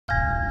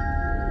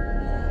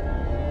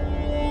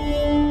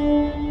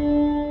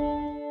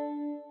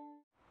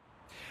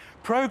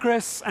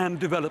Progress and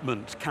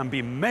development can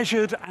be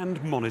measured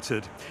and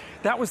monitored.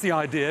 That was the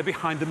idea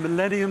behind the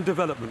Millennium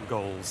Development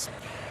Goals.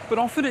 But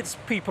often it's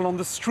people on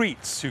the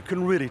streets who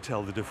can really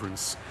tell the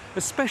difference,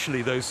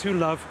 especially those who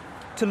love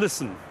to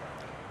listen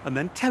and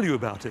then tell you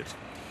about it,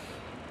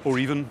 or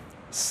even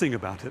sing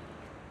about it.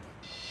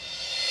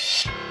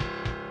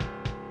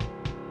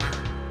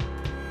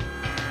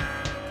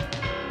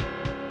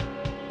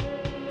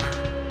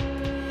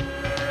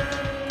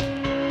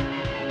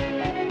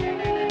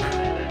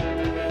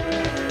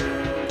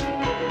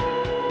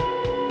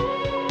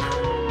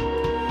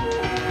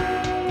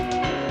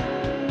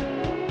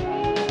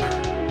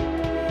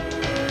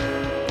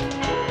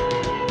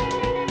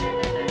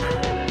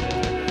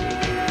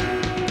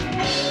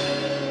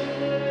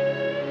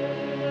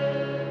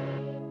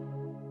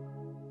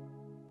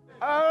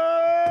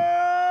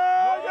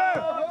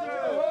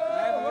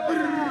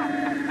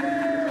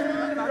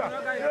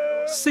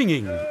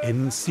 Singing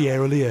in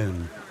Sierra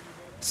Leone.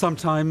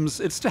 Sometimes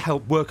it's to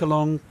help work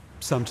along,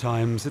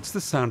 sometimes it's the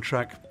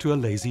soundtrack to a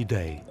lazy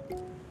day.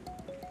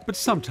 But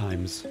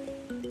sometimes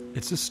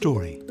it's a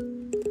story.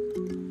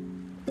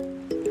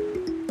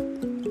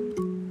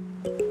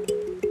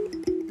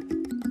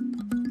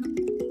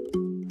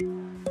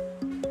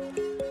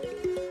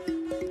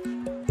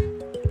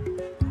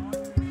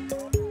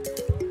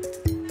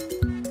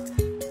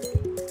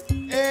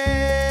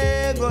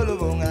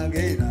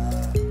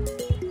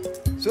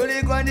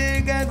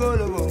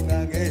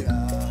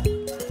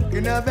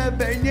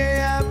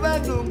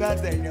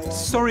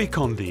 Sorie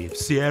Kondi,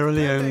 Sierra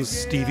Leone's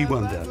Stevie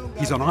wonder.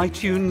 He's on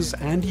iTunes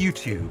and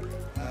YouTube,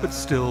 but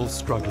still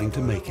struggling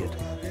to make it.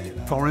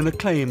 Foreign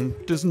acclaim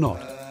does not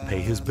pay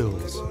his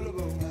bills.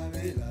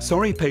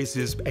 Sorie pays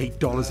his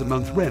 $8 a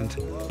month rent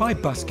by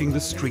busking the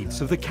streets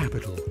of the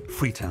capital,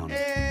 Freetown.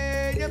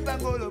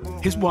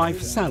 His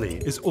wife, Sally,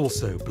 is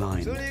also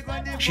blind.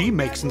 She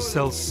makes and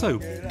sells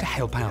soap to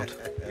help out.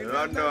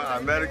 London,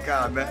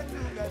 America,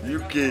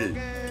 UK.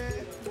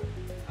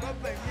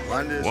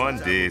 One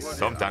day,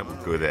 sometime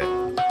we'll go there.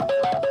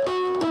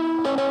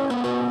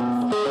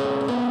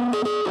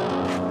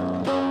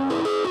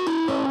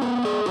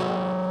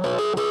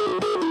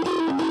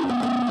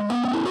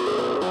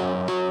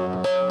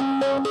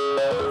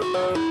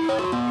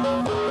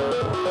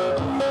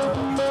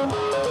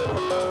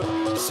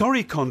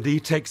 Sorie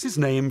Kondi takes his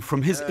name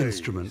from his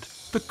instrument,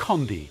 the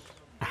Kondi,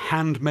 a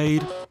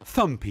handmade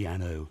thumb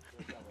piano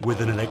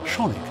with an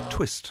electronic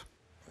twist.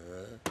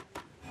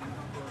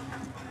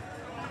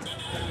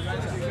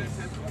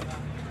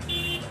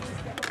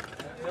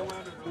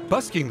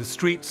 Busking the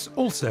streets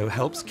also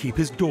helps keep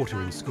his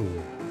daughter in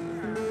school.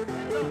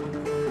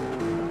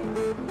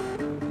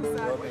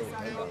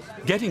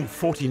 Getting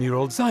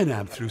 14-year-old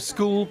Zeinab through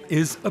school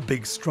is a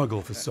big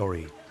struggle for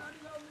Sorie.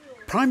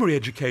 Primary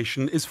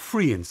education is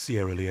free in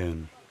Sierra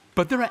Leone,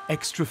 but there are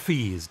extra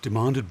fees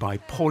demanded by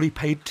poorly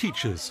paid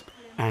teachers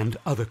and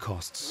other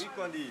costs.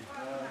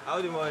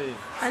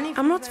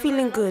 I'm not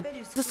feeling good.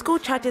 The school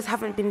charges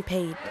haven't been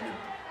paid.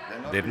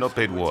 They've not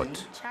paid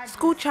what?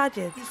 School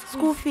charges,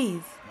 school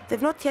fees.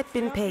 They've not yet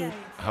been paid.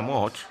 How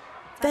much?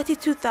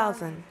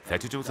 32,000.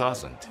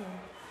 32,000?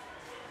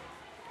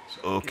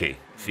 Okay,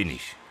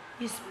 finish.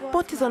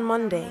 Sport is on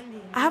Monday.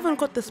 I haven't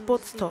got the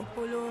sports top.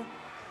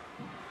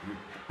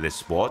 The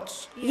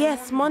sports?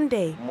 Yes,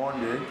 Monday.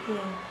 Monday? Yeah.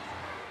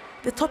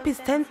 The top is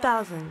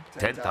 10,000.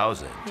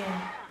 10,000?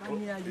 Yeah.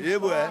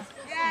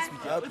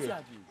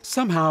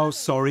 Somehow,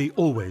 Sorie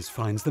always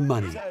finds the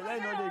money.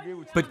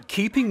 But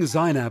keeping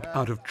Zeinab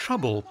out of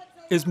trouble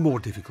is more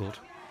difficult.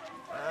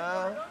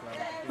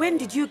 When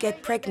did you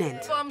get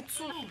pregnant?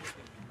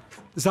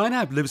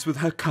 Zeinab lives with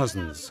her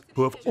cousins,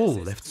 who have all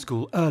left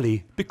school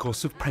early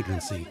because of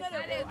pregnancy.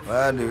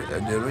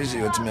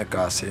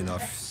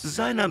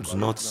 Zeinab's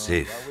not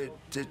safe.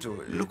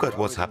 Look at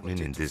what's happening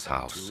in this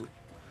house.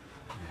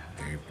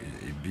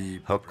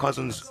 Her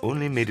cousins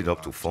only made it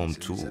up to Form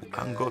 2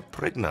 and got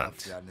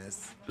pregnant.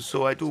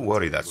 So I do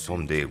worry that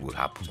someday it will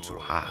happen to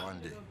her.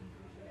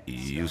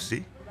 You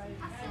see?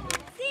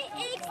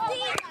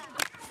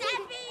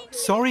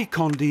 Sorie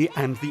Kondi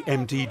and the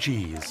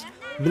MDGs,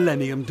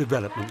 Millennium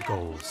Development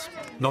Goals.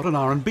 Not an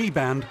R&B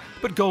band,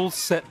 but goals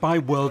set by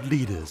world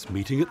leaders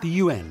meeting at the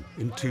UN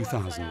in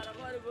 2000.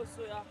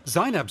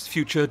 Zeinab's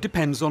future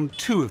depends on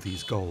two of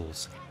these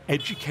goals,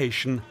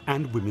 education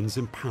and women's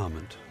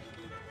empowerment.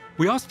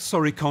 We asked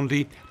Sorie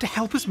Kondi to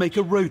help us make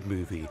a road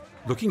movie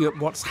looking at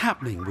what's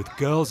happening with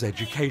girls'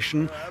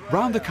 education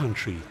round the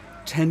country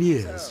 10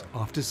 years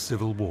after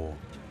civil war.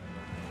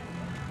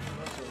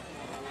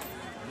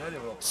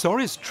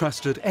 Sorie's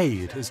trusted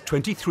aide is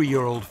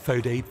 23-year-old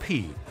Fode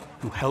P,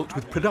 who helped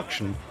with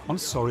production on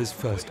Sorie's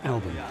first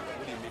album.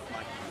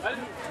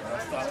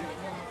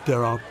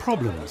 There are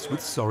problems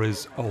with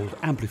Sorie's old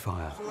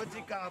amplifier,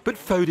 but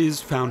Fode's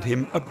found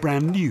him a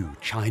brand new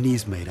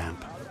Chinese-made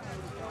amp.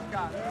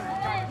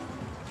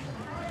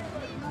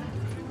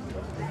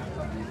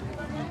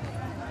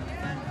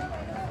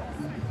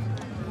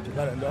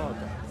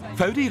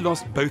 Fode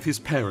lost both his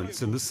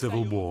parents in the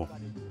Civil War.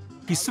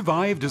 He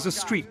survived as a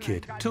street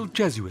kid till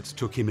Jesuits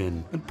took him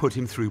in and put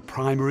him through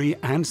primary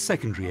and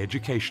secondary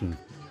education.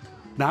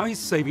 Now he's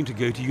saving to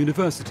go to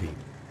university.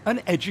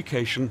 An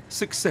education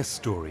success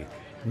story,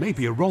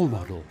 maybe a role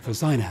model for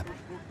Zeinab.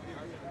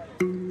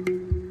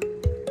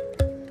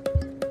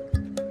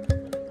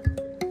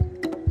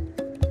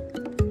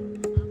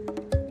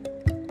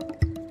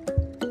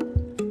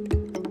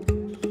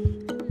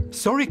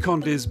 Sorie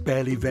Kondi's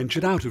barely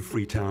ventured out of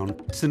Freetown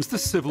since the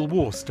Civil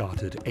War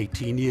started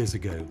 18 years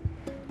ago.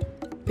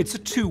 It's a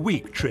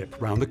 2-week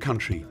trip round the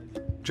country.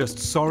 Just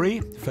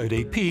Sorie,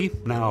 Fode P,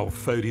 now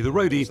Fode the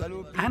roadie,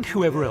 and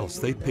whoever else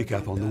they pick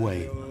up on the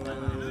way.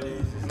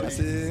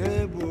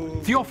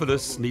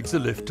 Theophilus needs a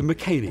lift to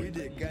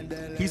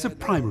McCaney. He's a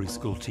primary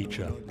school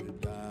teacher.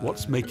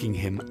 What's making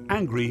him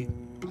angry?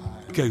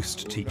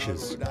 Ghost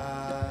teachers.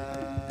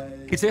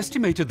 It's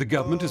estimated the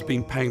government has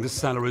been paying the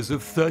salaries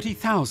of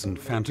 30,000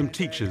 phantom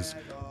teachers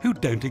who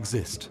don't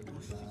exist.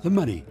 The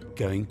money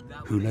going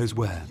who knows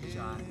where.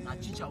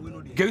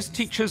 Ghost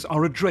teachers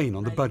are a drain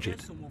on the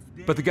budget,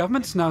 but the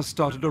government's now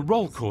started a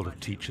roll call of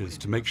teachers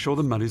to make sure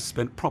the money's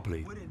spent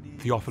properly.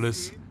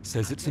 Theophilus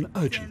says it's an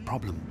urgent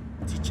problem.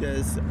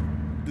 Teachers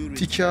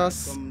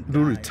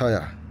do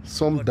retire,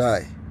 some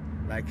die,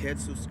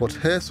 but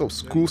heads of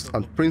schools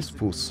and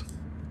principals,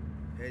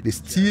 they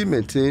still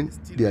maintain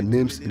their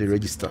names in the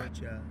register.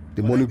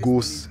 The money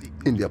goes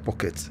in their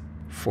pockets,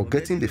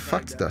 forgetting the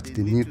fact that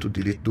they need to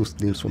delete those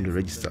names from the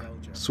register.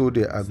 So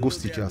there are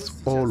ghost teachers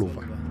all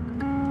over.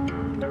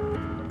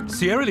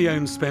 Sierra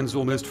Leone spends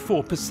almost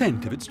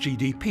 4% of its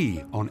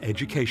GDP on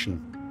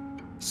education.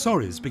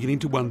 Sorie's beginning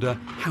to wonder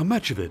how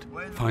much of it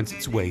finds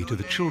its way to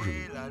the children.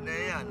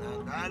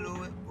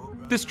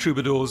 This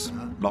troubadour's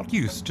not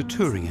used to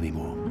touring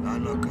anymore.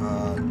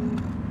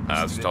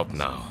 I'll stop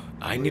now.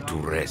 I need to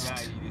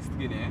rest.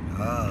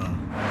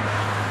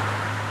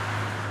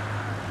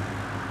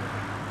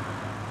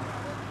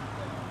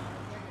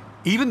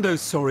 Even though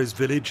Sorie's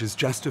village is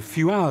just a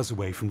few hours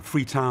away from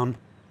Freetown,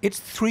 it's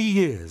 3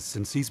 years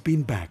since he's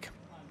been back.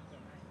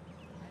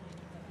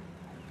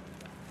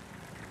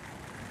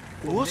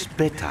 What's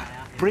better,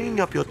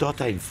 bringing up your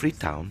daughter in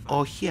Freetown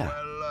or here?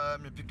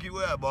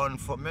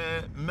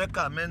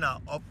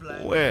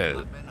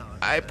 Well,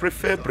 I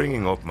prefer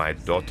bringing up my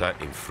daughter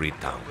in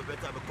Freetown.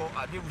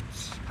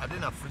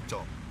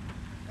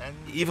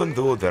 Even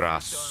though there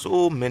are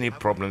so many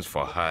problems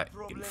for her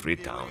in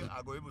Freetown,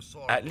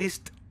 at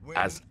least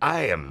as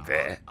I am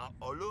there,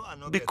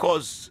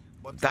 because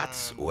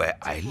that's where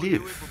I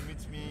live,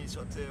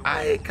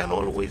 I can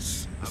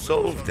always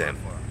solve them.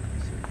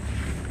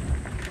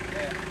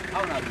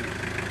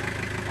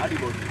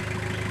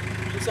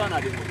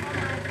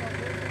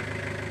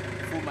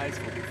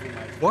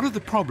 One of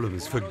the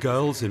problems for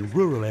girls in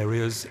rural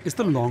areas is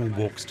the long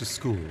walks to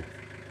school.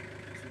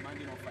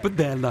 But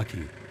they're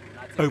lucky.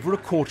 Over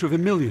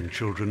 250,000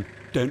 children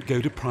don't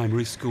go to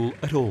primary school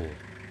at all,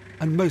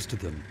 and most of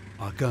them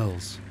are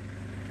girls.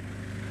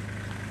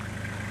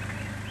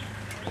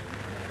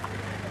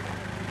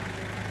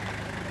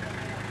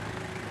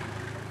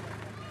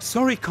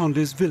 Sorie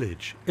Kondi's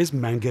village is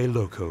Mangue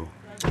Loco.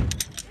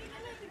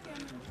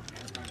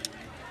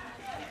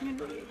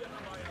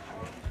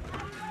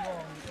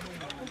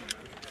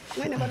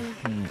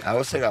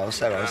 This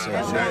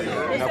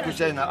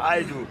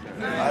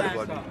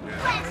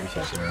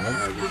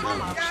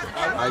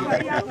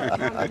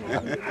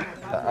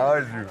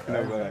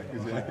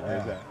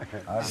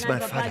is my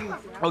father.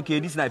 Okay,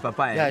 this is my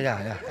papa.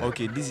 Yeah.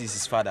 Okay, this is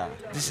his father.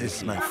 This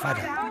is my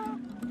father.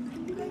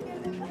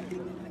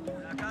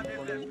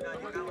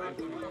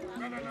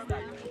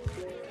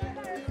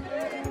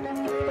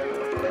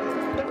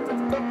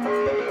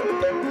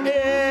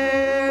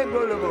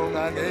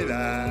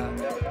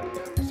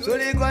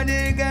 Sorie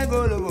Kondi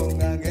golo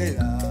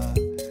ngangela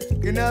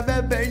kina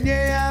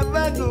bebenye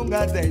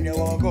abazunga tenye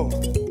wongo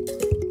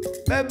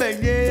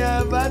bebenye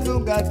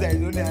abazunga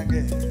tenye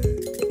nyange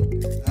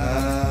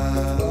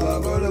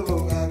golo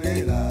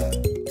ngangela.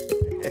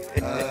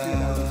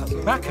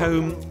 Back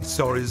home,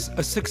 Sorie's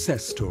a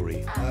success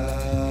story.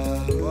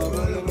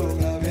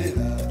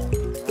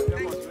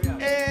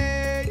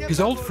 His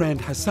old friend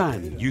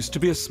Hassan used to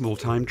be a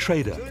small-time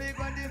trader.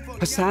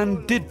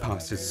 Hassan did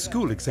pass his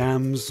school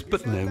exams,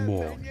 but no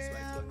more.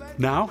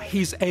 Now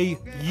he's a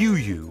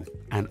UU,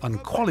 an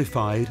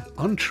unqualified,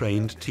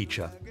 untrained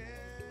teacher.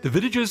 The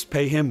villagers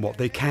pay him what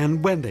they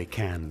can when they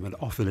can, and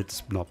often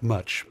it's not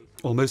much.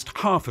 Almost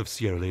half of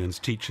Sierra Leone's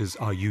teachers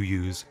are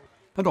UUs,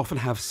 and often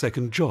have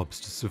second jobs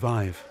to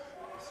survive.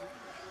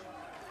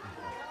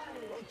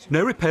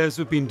 No repairs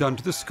have been done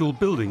to the school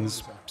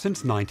buildings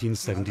since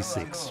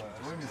 1976.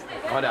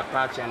 Other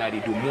parts and I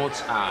do much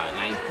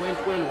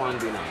 9.1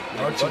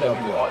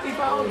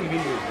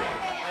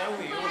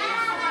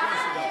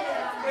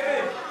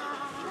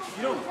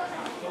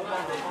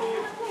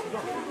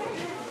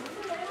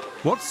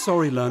 What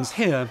Sorie learns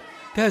here,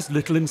 there's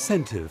little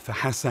incentive for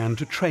Hassan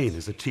to train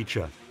as a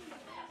teacher.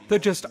 There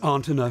just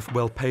aren't enough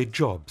well-paid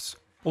jobs,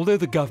 although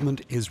the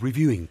government is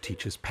reviewing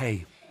teachers'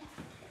 pay.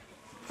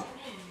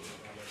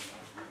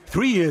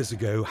 3 years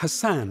ago,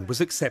 Hassan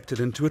was accepted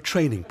into a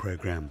training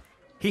program.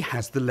 He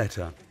has the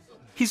letter.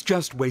 He's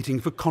just waiting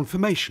for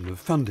confirmation of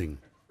funding.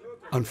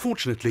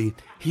 Unfortunately,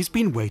 he's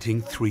been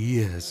waiting 3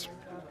 years.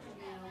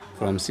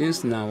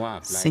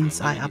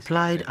 Since I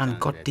applied and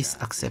got this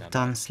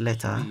acceptance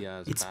letter,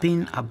 it's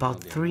been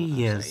about 3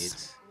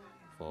 years.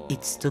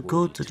 It's to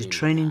go to the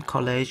training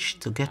college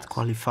to get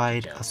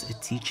qualified as a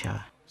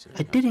teacher.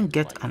 I didn't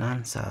get an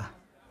answer.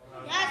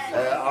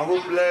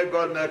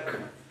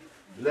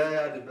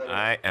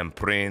 I am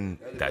praying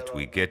that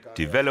we get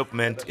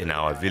development in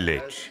our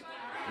village.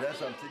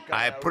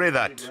 I pray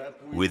that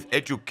with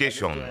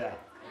education,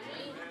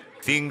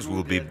 things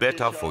will be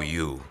better for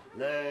you.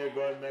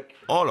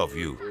 All of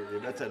you.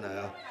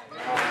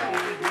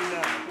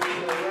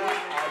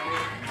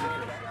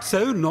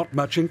 So, not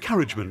much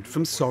encouragement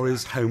from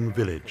Sorie's home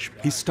village.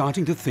 He's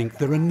starting to think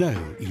there are no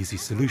easy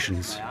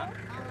solutions.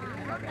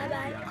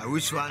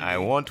 I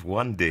want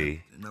one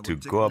day to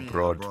go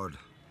abroad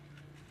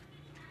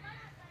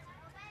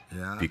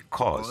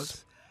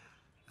because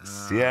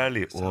Sierra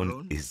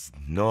Leone is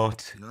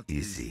not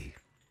easy.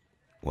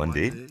 One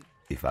day,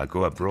 if I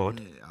go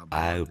abroad,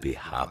 I'll be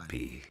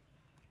happy.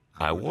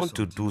 I want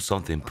to do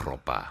something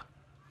proper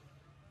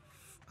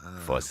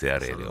for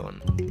Sierra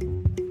Leone.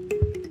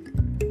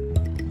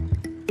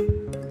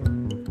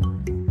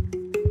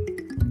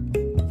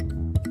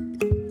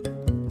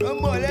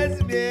 Don't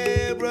molest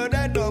me,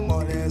 brother, don't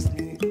molest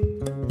me.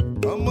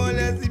 Don't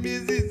molest me,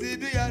 sissy,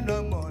 do ya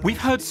no molest me? We've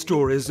heard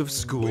stories of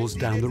schools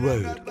down the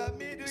road.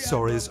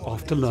 Sorie's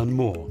off to learn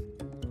more.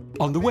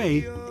 On the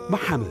way,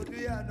 Mohammed.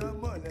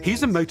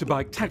 He's a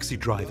motorbike taxi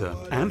driver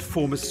and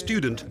former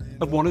student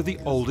of one of the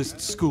oldest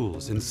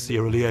schools in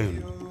Sierra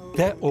Leone.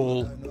 They're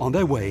all on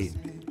their way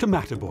to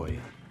Mataboy.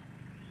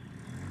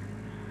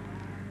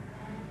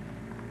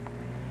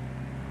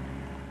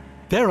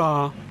 There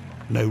are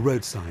no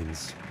road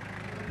signs.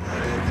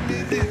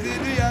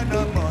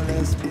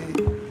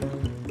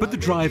 But the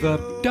driver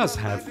does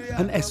have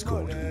an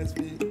escort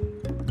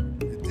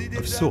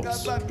of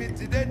sorts.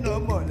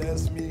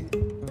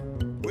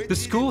 The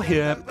school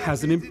here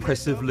has an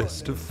impressive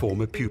list of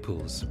former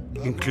pupils,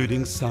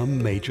 including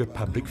some major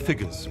public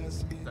figures.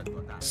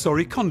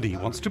 Sorie Kondi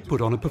wants to put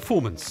on a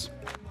performance,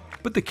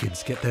 but the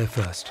kids get there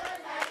first.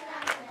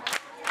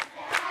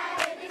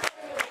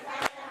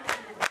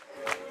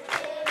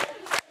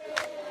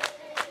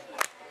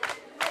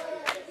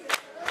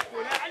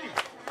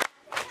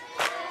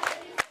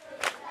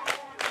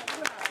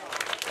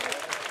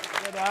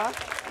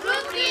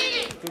 Group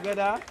reading.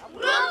 Together.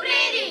 Group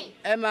reading.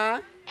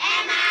 Emma.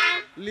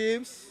 Emma.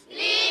 Lives.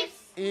 Lives.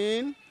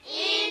 In.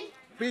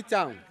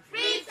 Freetown.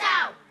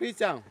 Freetown.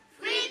 Freetown.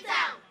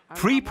 Freetown.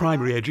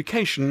 Pre-primary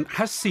education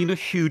has seen a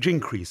huge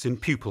increase in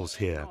pupils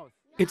here.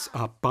 It's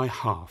up by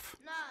half.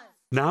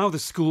 Now the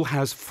school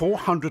has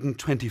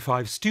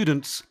 425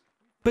 students,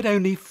 but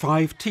only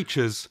 5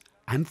 teachers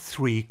and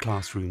 3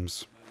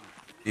 classrooms.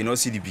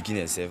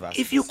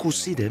 If you could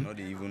see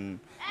them,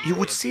 you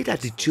would see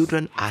that the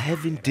children are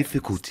having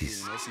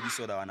difficulties.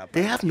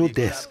 They have no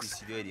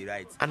desks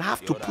and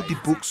have to put the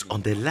books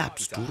on their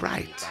laps to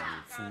write.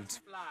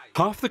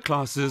 Half the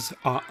classes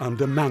are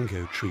under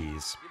mango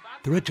trees.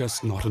 There are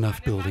just not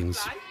enough buildings.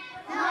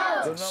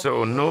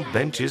 So no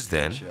benches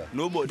then?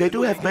 They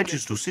do have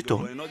benches to sit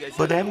on,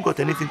 but they haven't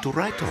got anything to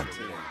write on.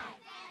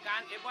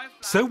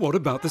 So what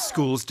about the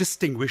school's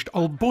distinguished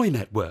old boy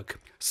network?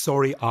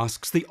 Sorie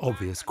asks the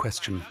obvious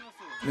question.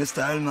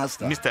 Mr.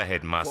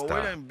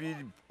 Headmaster,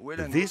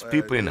 these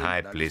people in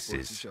high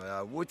places,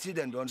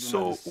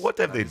 so what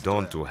have they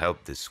done to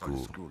help the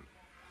school?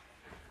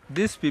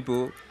 These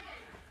people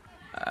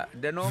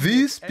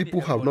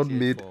have not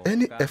made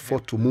any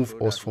effort to move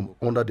us from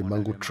under the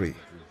mango tree.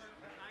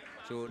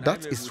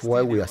 That is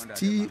why we are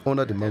still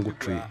under the mango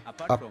tree.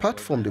 Apart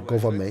from the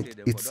government,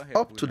 it's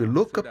up to the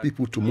local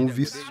people to move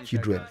these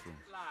children.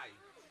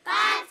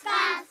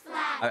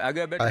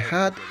 I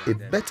had a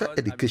better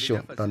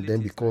education than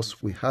them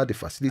because we had the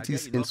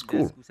facilities in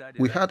school.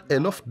 We had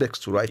enough desks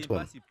to write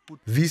on.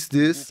 These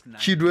days,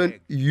 children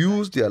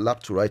use their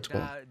lap to write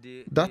on.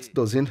 That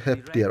doesn't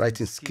help their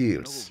writing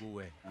skills.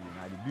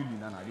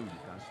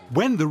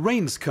 When the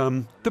rains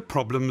come, the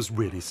problems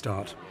really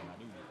start.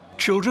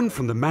 Children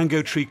from the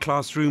mango tree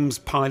classrooms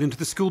pile into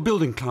the school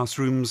building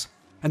classrooms,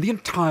 and the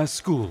entire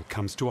school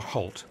comes to a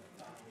halt.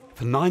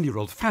 For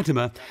 9-year-old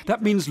Fatima,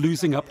 that means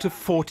losing up to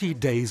 40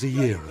 days a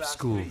year of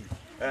school.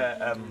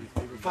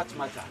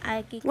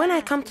 When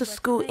I come to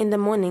school in the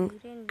morning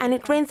and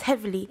it rains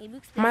heavily,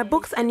 my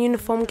books and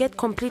uniform get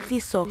completely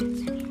soaked.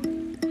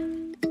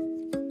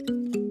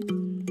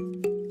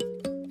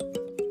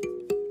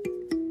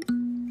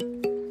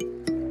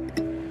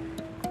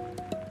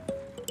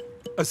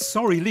 As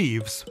Sorie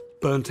leaves,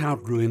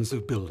 burnt-out ruins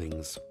of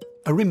buildings,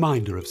 a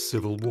reminder of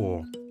civil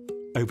war.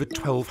 Over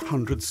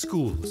 1,200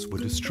 schools were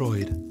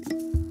destroyed.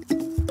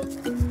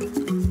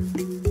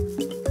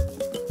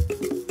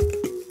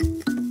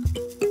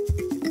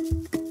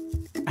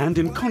 And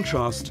in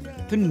contrast,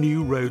 the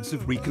new roads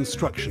of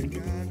reconstruction,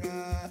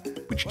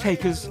 which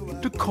take us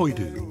to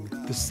Koidu,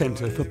 the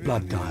Centre for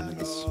Blood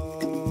Diamonds.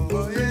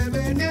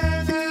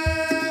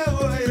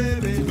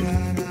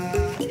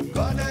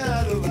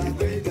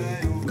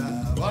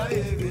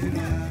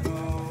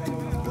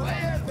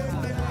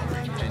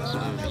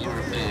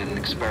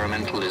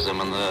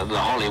 Experimentalism and the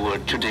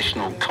Hollywood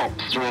traditional cop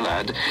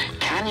thriller.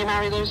 Can you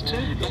marry those two?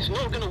 It's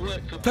not going to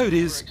work. Though it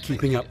is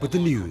keeping up with the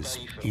news,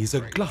 he's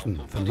a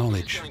glutton for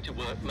knowledge.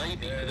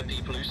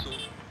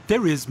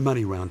 There is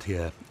money round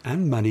here,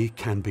 and money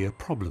can be a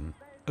problem,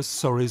 as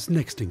Sorie's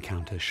next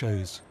encounter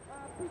shows.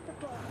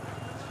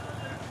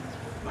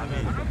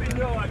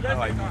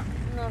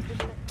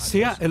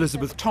 Sia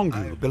Elizabeth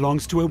Tongu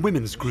belongs to a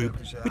women's group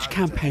which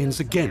campaigns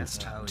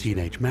against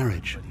teenage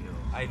marriage.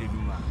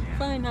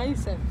 Fine, how you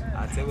say?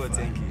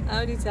 Thank you.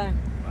 How the time?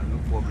 No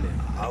problem.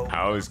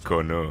 How is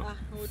Kono?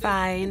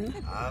 Fine.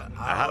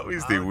 How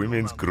is the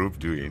women's group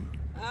doing?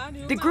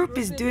 The group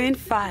is doing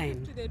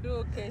fine.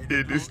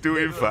 It is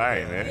doing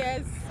fine,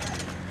 eh?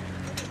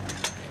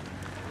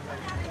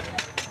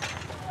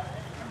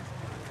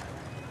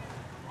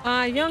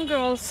 Yes. Young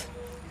girls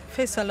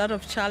face a lot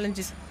of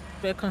challenges.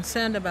 We're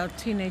concerned about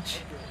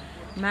teenage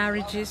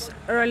marriages,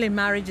 early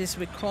marriages,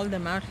 we call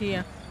them out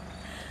here.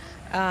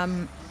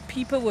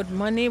 People with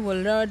money will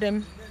lure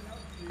them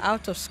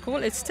out of school.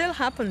 It still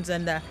happens,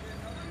 and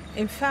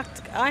in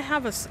fact, I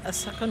have a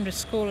secondary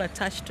school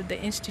attached to the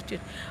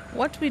institute.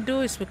 What we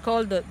do is we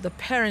call the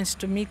parents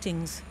to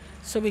meetings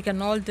so we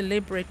can all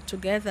deliberate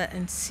together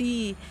and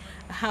see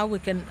how we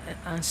can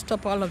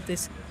stop all of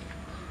this.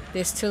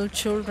 They're still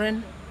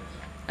children.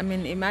 I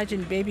mean,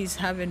 imagine babies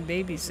having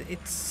babies.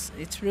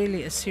 It's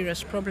really a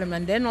serious problem.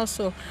 And then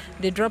also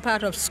they drop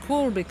out of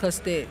school because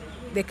they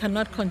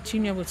cannot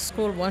continue with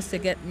school once they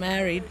get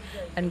married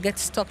and get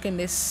stuck in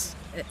this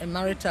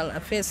marital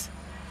affairs.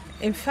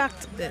 In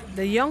fact,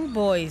 the young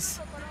boys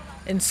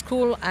in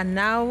school are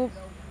now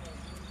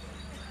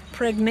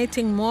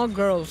pregnating more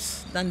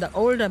girls than the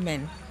older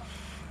men.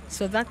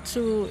 So that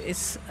too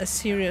is a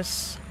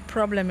serious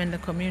problem in the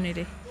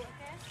community.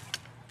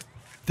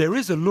 There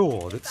is a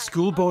law that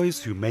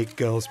schoolboys who make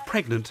girls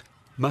pregnant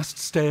must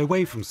stay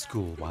away from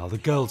school while the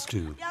girls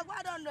do.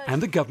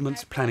 And the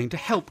government's planning to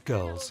help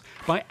girls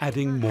by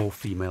adding more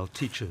female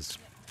teachers.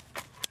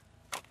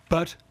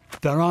 But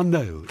there are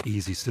no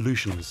easy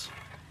solutions.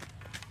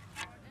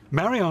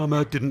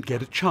 Mariama didn't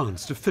get a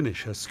chance to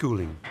finish her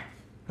schooling.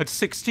 At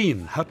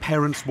 16, her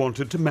parents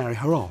wanted to marry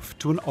her off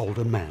to an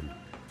older man.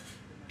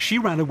 She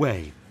ran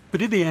away,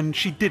 but in the end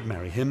she did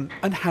marry him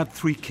and had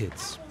 3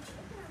 kids.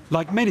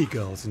 Like many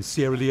girls in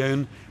Sierra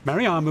Leone,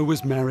 Mariama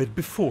was married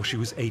before she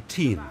was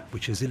 18,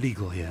 which is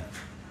illegal here.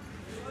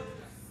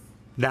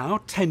 Now,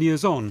 10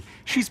 years on,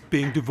 she's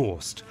being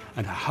divorced,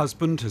 and her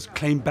husband has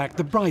claimed back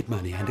the bride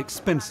money and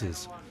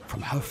expenses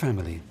from her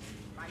family.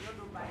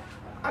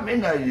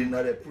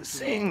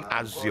 Seeing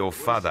as your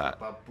father,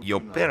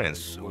 your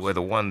parents were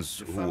the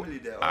ones who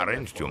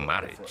arranged your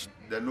marriage,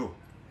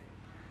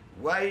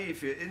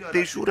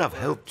 they should have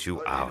helped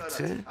you out,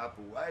 eh?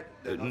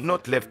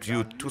 Not left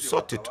you to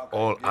sort it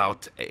all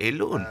out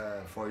alone.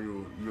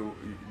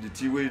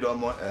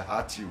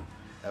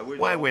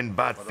 Why, when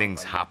bad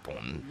things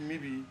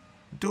happen,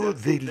 do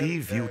they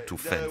leave you to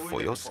fend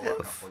for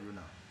yourself?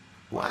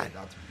 Why?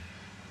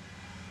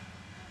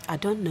 I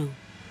don't know.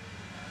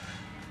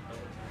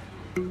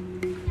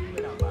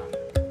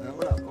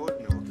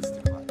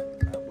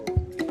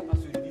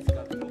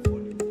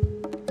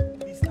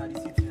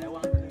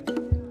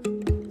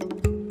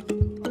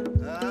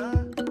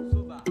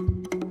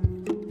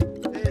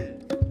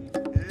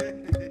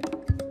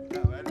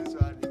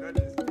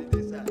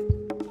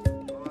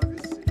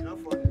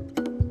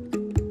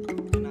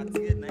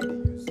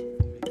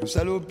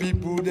 Shallow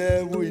people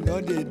there we know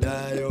they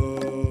die.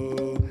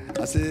 Oh,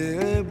 I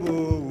say, we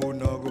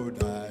no go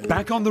die.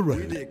 Back on the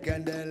road,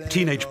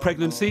 teenage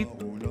pregnancy,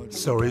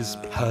 Sorie's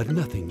heard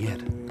nothing yet.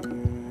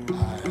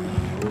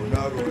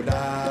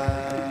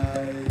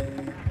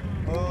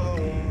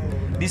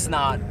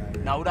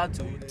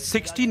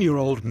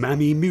 16-year-old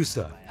Mammy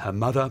Musa, her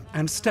mother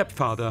and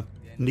stepfather,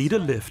 need a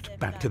lift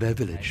back to their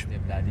village.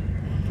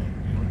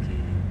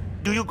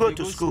 Do you go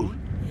to school?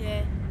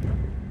 Yeah.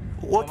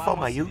 What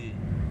form are you?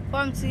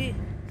 Form 3.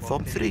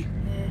 Form 3?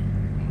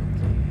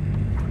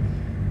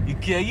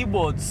 Yeah.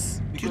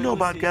 Do you know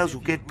about girls who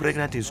get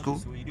pregnant in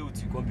school?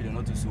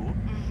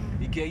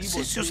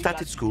 Since you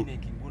started school,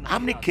 how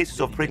many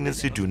cases of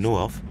pregnancy do you know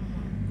of?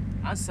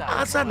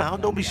 Answer now,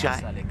 don't be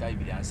shy.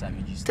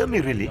 Tell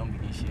me really.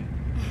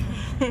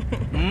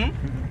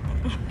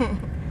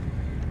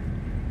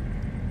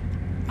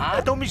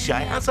 Don't be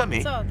shy, answer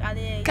me.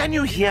 Can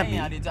you hear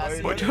me?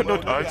 But you're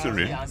not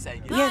answering.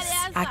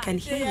 Yes, I can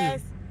hear you.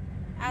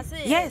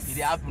 Yes.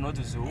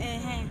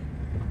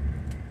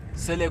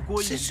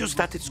 Since you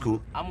started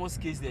school,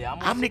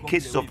 how many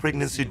cases of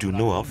pregnancy do you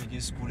know of?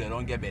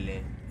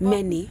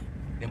 Many.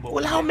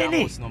 Well, how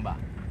many?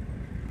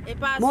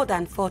 More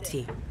than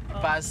 40.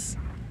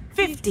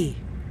 50.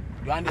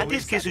 And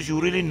these cases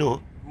you really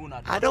know?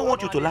 I don't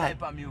want you to lie.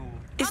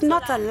 It's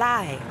not a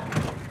lie.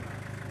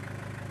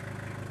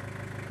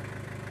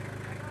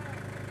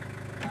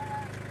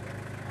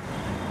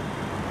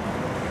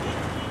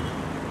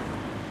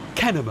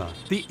 Kenema,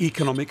 the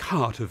economic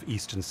heart of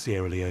eastern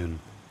Sierra Leone,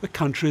 the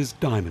country's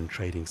diamond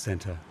trading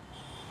centre.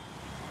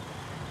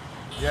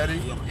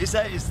 It's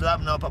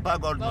Islam now, Papa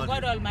God.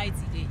 God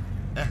Almighty.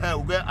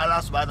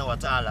 Allah subhanahu wa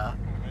ta'ala.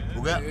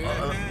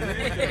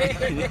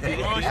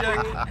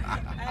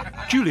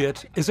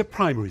 Juliet is a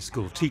primary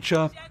school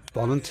teacher,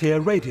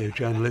 volunteer radio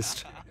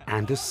journalist,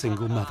 and a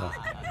single mother.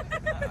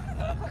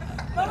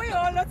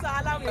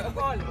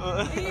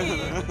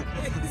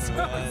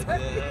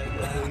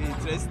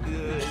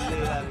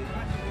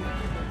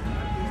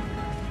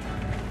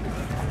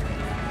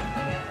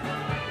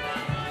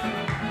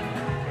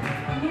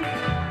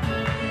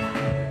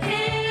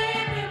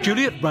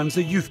 Juliet runs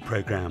a youth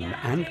program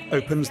and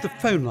opens the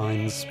phone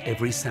lines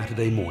every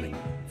Saturday morning.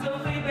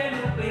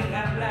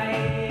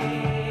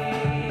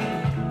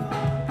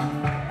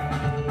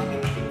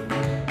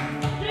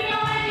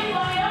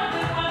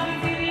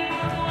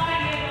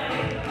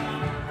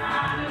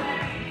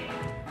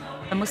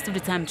 Most of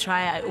the time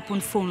I open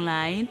phone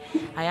line,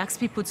 I ask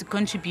people to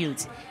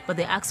contribute, but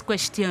they ask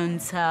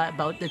questions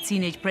about the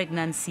teenage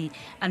pregnancy,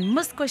 and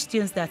most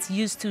questions that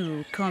used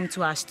to come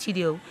to our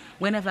studio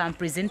whenever I'm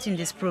presenting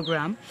this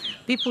program,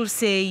 people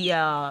say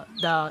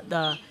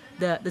the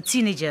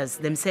teenagers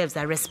themselves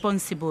are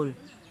responsible,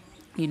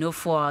 you know,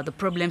 for the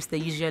problems they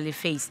usually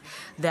face,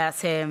 that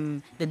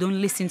they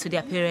don't listen to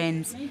their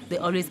parents, they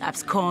always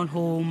abscond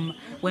home.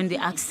 When they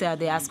ask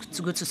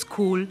to go to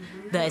school,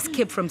 they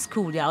escape from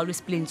school, they're always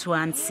playing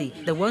truancy.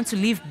 They want to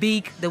live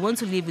big, they want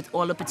to live with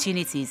all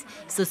opportunities.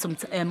 So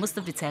most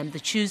of the time, they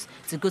choose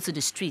to go to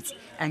the streets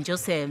and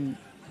just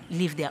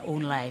live their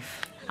own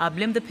life. I'll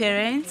blame the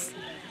parents,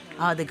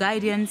 the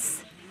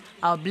guardians,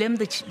 I'll blame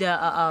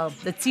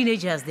the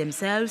teenagers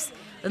themselves,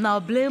 and I'll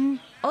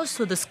blame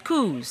also the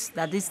schools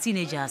that these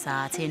teenagers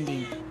are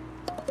attending.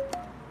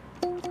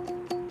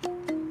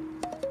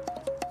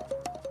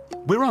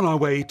 We're on our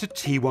way to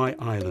Tiwai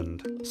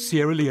Island,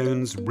 Sierra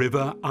Leone's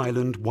River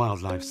Island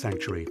Wildlife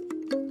Sanctuary.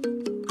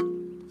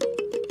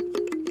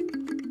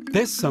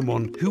 There's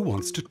someone who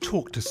wants to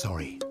talk to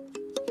Sorie.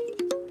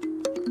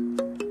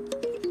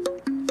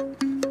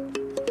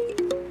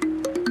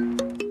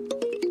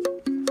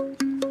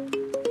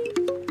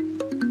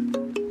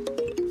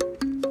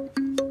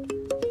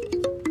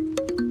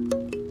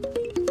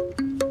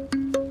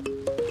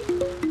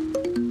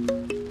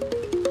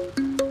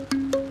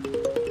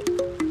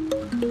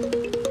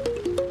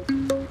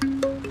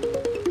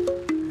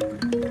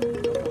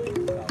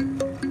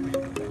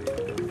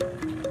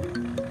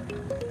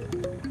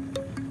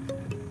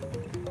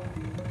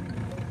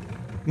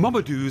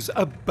 Mamadou's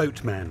a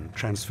boatman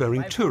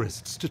transferring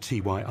tourists to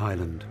Tiwai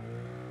Island.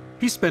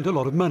 He spent a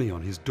lot of money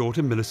on his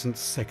daughter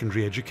Millicent's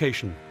secondary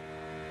education.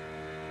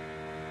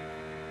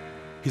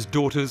 His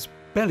daughter's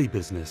belly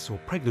business or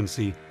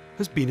pregnancy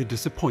has been a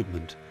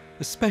disappointment,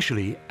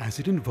 especially as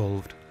it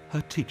involved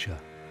her teacher.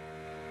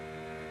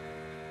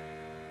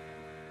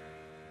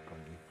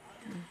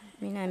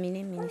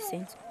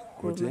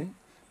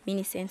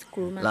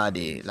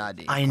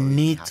 I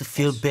need to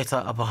feel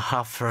better about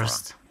her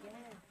first.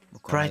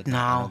 Right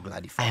now,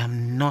 I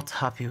am not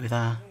happy with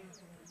her.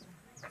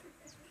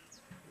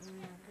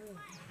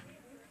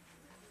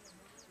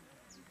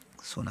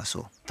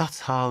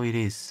 That's how it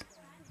is.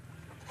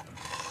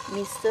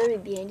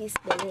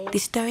 The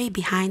story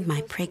behind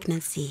my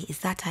pregnancy is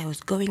that I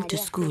was going to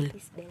school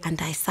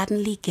and I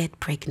suddenly get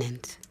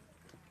pregnant.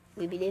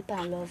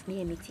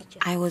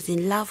 I was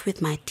in love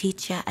with my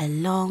teacher a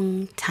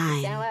long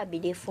time.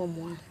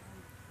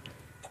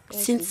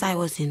 Since I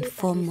was in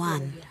Form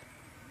 1.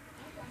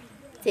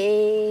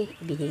 He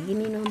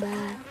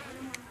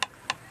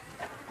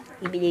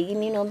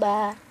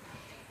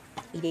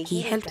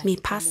helped me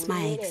pass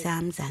my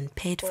exams and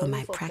paid for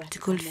my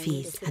practical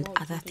fees and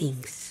other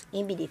things.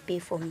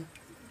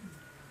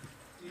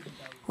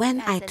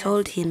 When I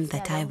told him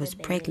that I was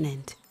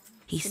pregnant,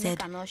 he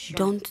said,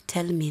 "Don't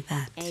tell me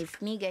that."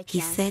 He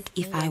said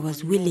if I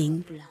was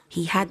willing,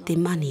 he had the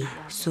money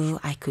so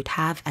I could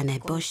have an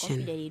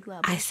abortion.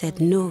 I said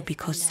no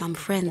because some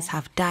friends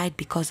have died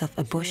because of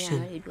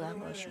abortion.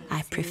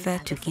 I prefer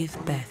to give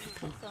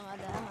birth.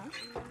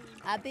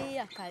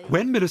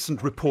 When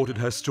Millicent reported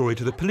her story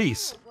to the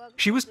police,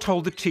 she was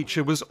told the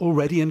teacher was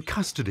already in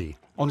custody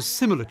on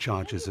similar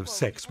charges of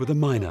sex with a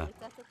minor,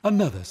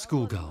 another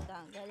schoolgirl.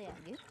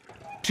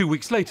 2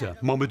 weeks later,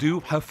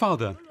 Mamadou, her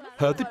father,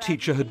 heard the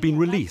teacher had been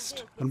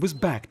released and was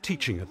back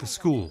teaching at the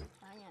school.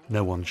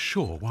 No one's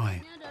sure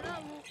why.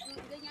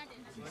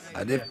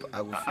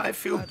 I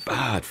feel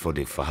bad for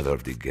the father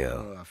of the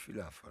girl.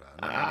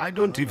 I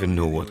don't even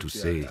know what to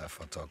say.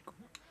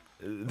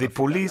 The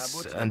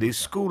police and the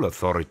school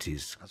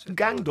authorities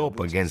ganged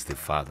up against the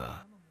father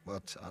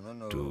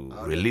to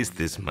release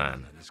this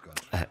man.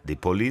 The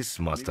police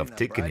must have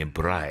taken a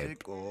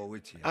bribe.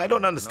 I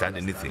don't understand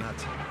anything.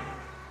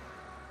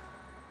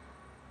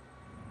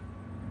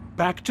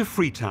 Back to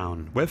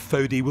Freetown, where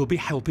Fodi will be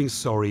helping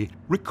Sorie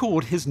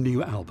record his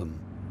new album.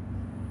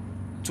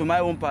 To my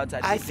own part,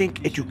 I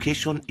think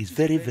education is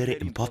very, very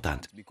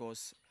important.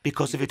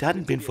 Because if it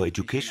hadn't been for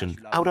education,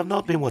 I would have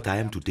not been what I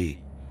am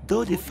today.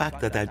 Although the fact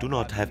that I do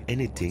not have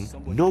anything,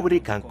 nobody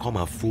can come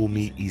and fool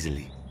me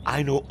easily.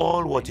 I know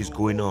all what is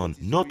going on,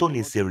 not only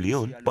in Sierra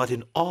Leone, but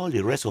in all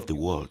the rest of the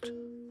world.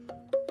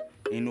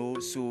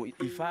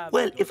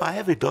 Well, if I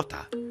have a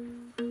daughter,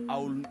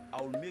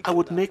 I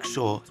would make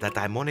sure that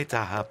I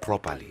monitor her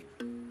properly.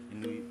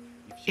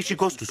 If she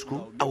goes to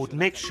school, I would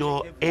make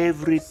sure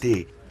every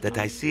day that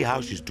I see how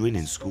she's doing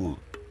in school.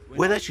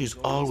 Whether she's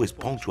always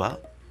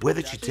punctual,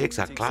 whether she takes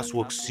her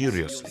classwork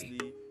seriously.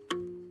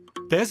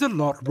 There's a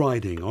lot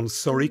riding on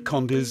Sorie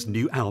Kondi's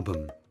new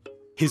album,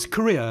 his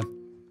career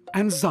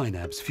and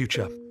Zeinab's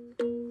future.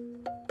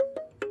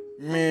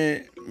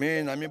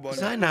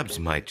 Zeinab's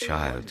my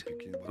child,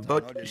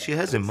 but she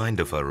has a mind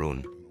of her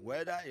own.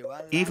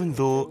 Even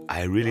though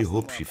I really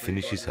hope she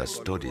finishes her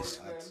studies,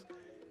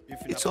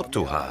 it's up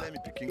to her.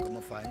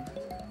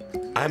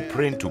 I'm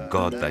praying to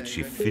God that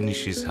she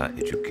finishes her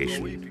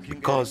education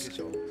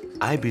because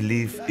I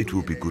believe it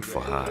will be good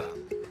for her.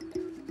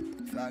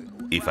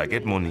 If I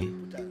get money,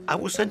 I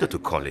will send her to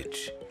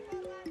college.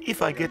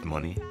 If I get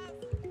money,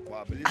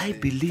 I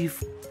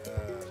believe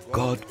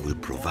God will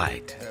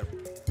provide.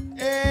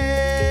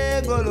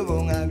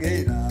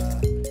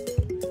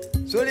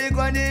 Sorie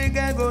Kondi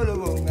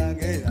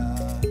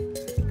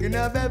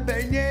kina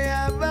bebe nye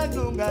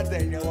abazunga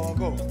tenye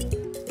woko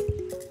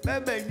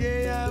bebe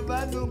nye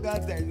abazunga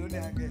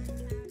tenye